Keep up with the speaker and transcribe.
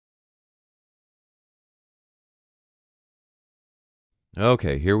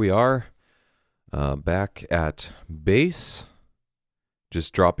Okay, here we are, back at base,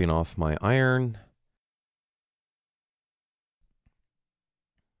 just dropping off my iron.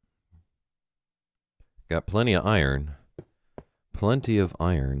 Got plenty of iron. Plenty of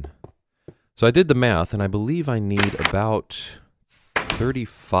iron. So I did the math, and I believe I need about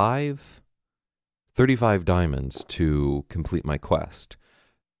 35 diamonds to complete my quest.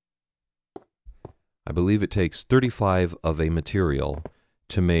 I believe it takes 35 of a material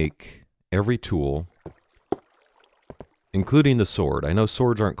to make every tool, including the sword. I know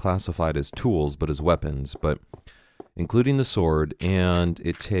swords aren't classified as tools, but as weapons, but including the sword, and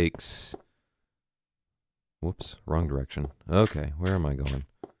it takes... Whoops, wrong direction. Okay, where am I going?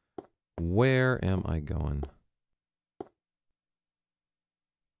 Where am I going?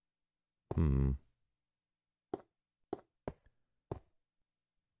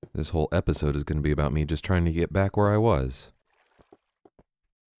 This whole episode is going to be about me just trying to get back where I was.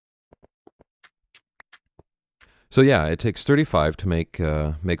 So yeah, it takes 35 to make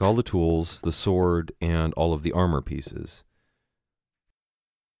all the tools, the sword, and all of the armor pieces.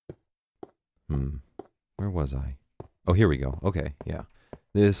 Where was I? Oh, here we go. Okay, yeah.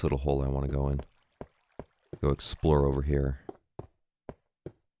 This little hole I want to go in. Go explore over here.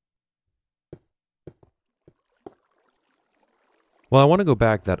 Well, I want to go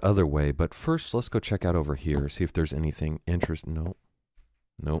back that other way, but first let's go check out over here, see if there's anything interesting. Nope.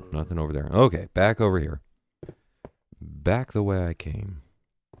 Nope, nothing over there. Okay, back over here. Back the way I came.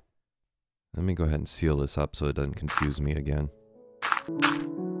 Let me go ahead and seal this up so it doesn't confuse me again.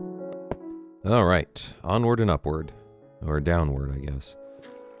 Alright, onward and upward. Or downward, I guess.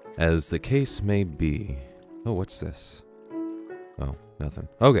 As the case may be. Oh, what's this? Oh, nothing.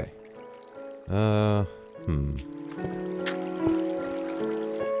 Okay. Oh.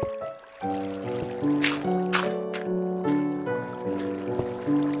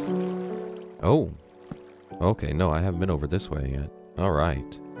 Okay, no, I haven't been over this way yet.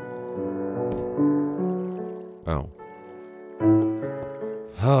 Alright. Oh.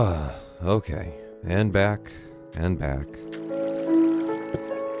 Okay. And back. And back.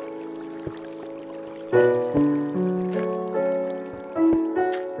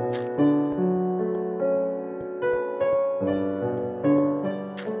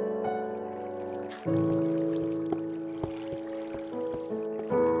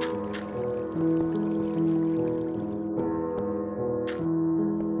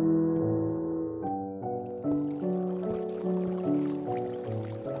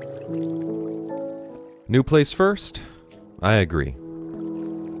 New place first? I agree.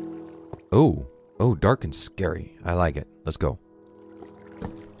 Oh. Oh, dark and scary. I like it. Let's go.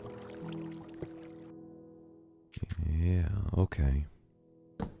 Yeah, okay.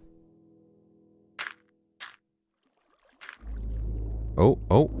 Oh,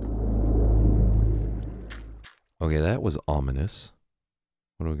 oh. Okay, that was ominous.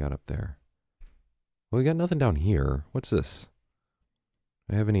 What do we got up there? Well, we got nothing down here. What's this?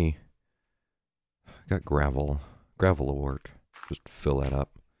 Do I have any... Got gravel. Gravel will work. Just fill that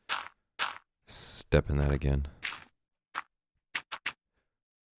up. Step in that again.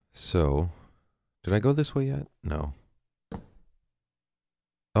 So, did I go this way yet? No.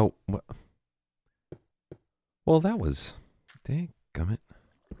 Oh, what? Well, that was... Dang-gummit.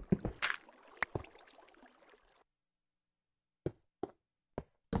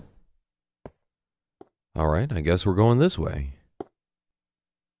 Alright, I guess we're going this way.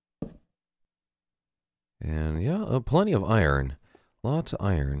 And yeah, plenty of iron. Lots of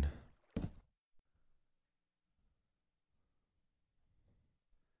iron.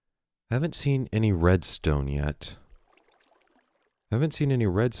 Haven't seen any redstone yet. Haven't seen any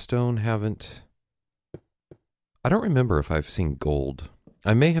redstone, haven't... I don't remember if I've seen gold.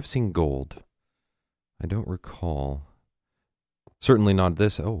 I may have seen gold. I don't recall. Certainly not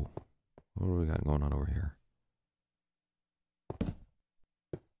this. Oh, what do we got going on over here?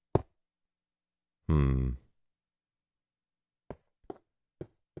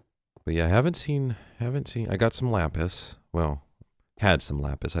 But yeah, I haven't seen, I got some lapis. Well, had some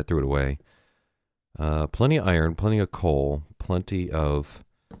lapis. I threw it away. Plenty of iron, plenty of coal, plenty of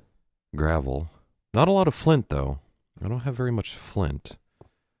gravel. Not a lot of flint, though. I don't have very much flint.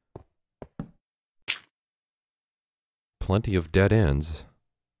 Plenty of dead ends.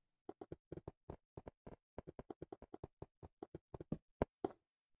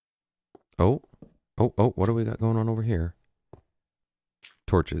 Oh. Oh, oh, what do we got going on over here?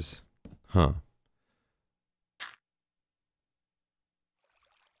 Torches. Huh.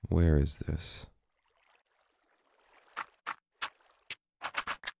 Where is this?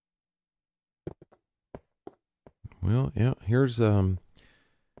 Well, yeah, here's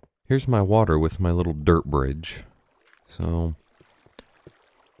my water with my little dirt bridge. So,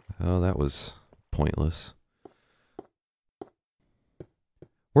 oh, that was pointless.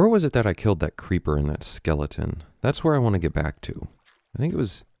 Where was it that I killed that creeper and that skeleton? That's where I want to get back to. I think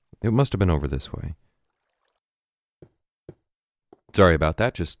it must have been over this way. Sorry about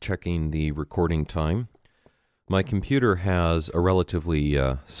that, just checking the recording time. My computer has a relatively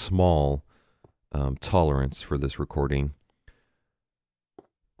small tolerance for this recording.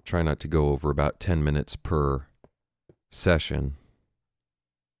 Try not to go over about 10 minutes per session.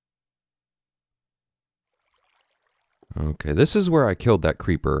 Okay, this is where I killed that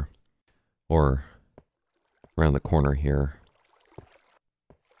creeper. Or around the corner here.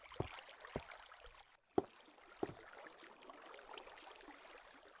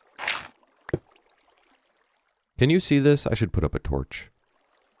 Can you see this? I should put up a torch.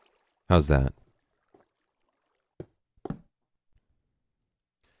 How's that?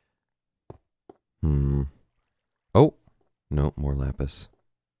 Oh, no, more lapis.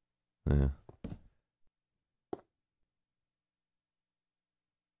 Yeah.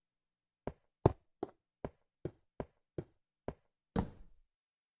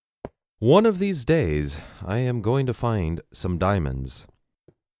 One of these days, I am going to find some diamonds.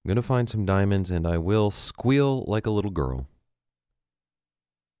 I'm going to find some diamonds and I will squeal like a little girl.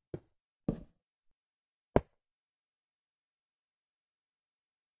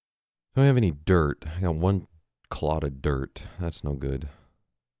 Don't have any dirt. I got one clod of dirt. That's no good.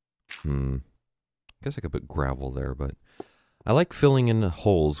 Guess I could put gravel there, but I like filling in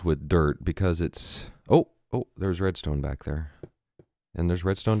holes with dirt because it's... Oh, there's redstone back there. And there's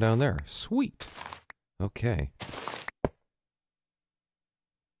redstone down there. Sweet. Okay.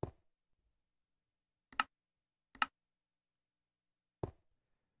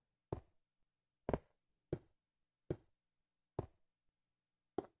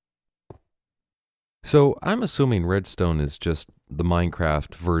 So I'm assuming redstone is just the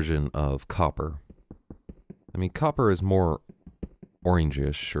Minecraft version of copper. I mean, copper is more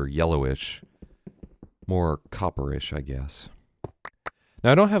orangish or yellowish. More copperish, I guess.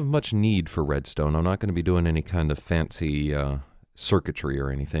 Now, I don't have much need for redstone. I'm not going to be doing any kind of fancy circuitry or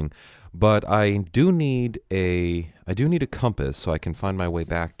anything. But I do need a compass so I can find my way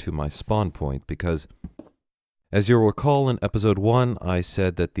back to my spawn point because... As you'll recall in episode 1, I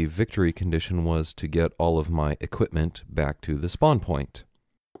said that the victory condition was to get all of my equipment back to the spawn point.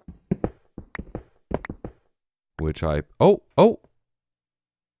 Which I... Oh!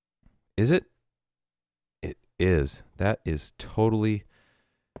 Is it? It is. That is totally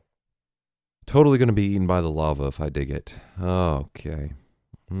going to be eaten by the lava if I dig it. Okay.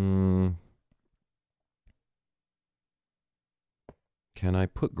 Can I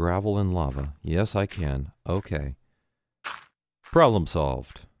put gravel in lava? Yes, I can. Okay. Problem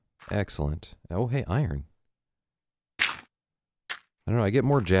solved. Excellent. Oh, hey, iron. I don't know, I get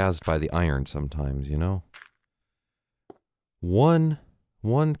more jazzed by the iron sometimes, you know? One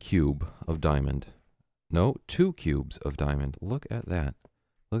cube of diamond. No, 2 cubes of diamond. Look at that.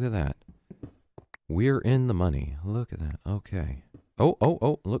 Look at that. We're in the money. Look at that. Okay.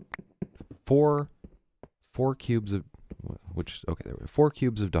 Oh, look. 4 cubes of... okay, there were 4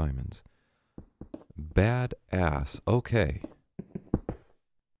 cubes of diamonds. Badass. Okay.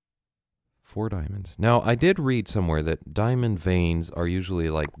 4 diamonds. Now, I did read somewhere that diamond veins are usually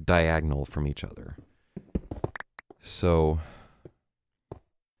like diagonal from each other. So...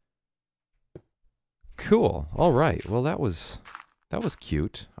 Cool. All right. Well, that was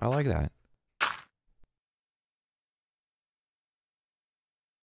cute. I like that.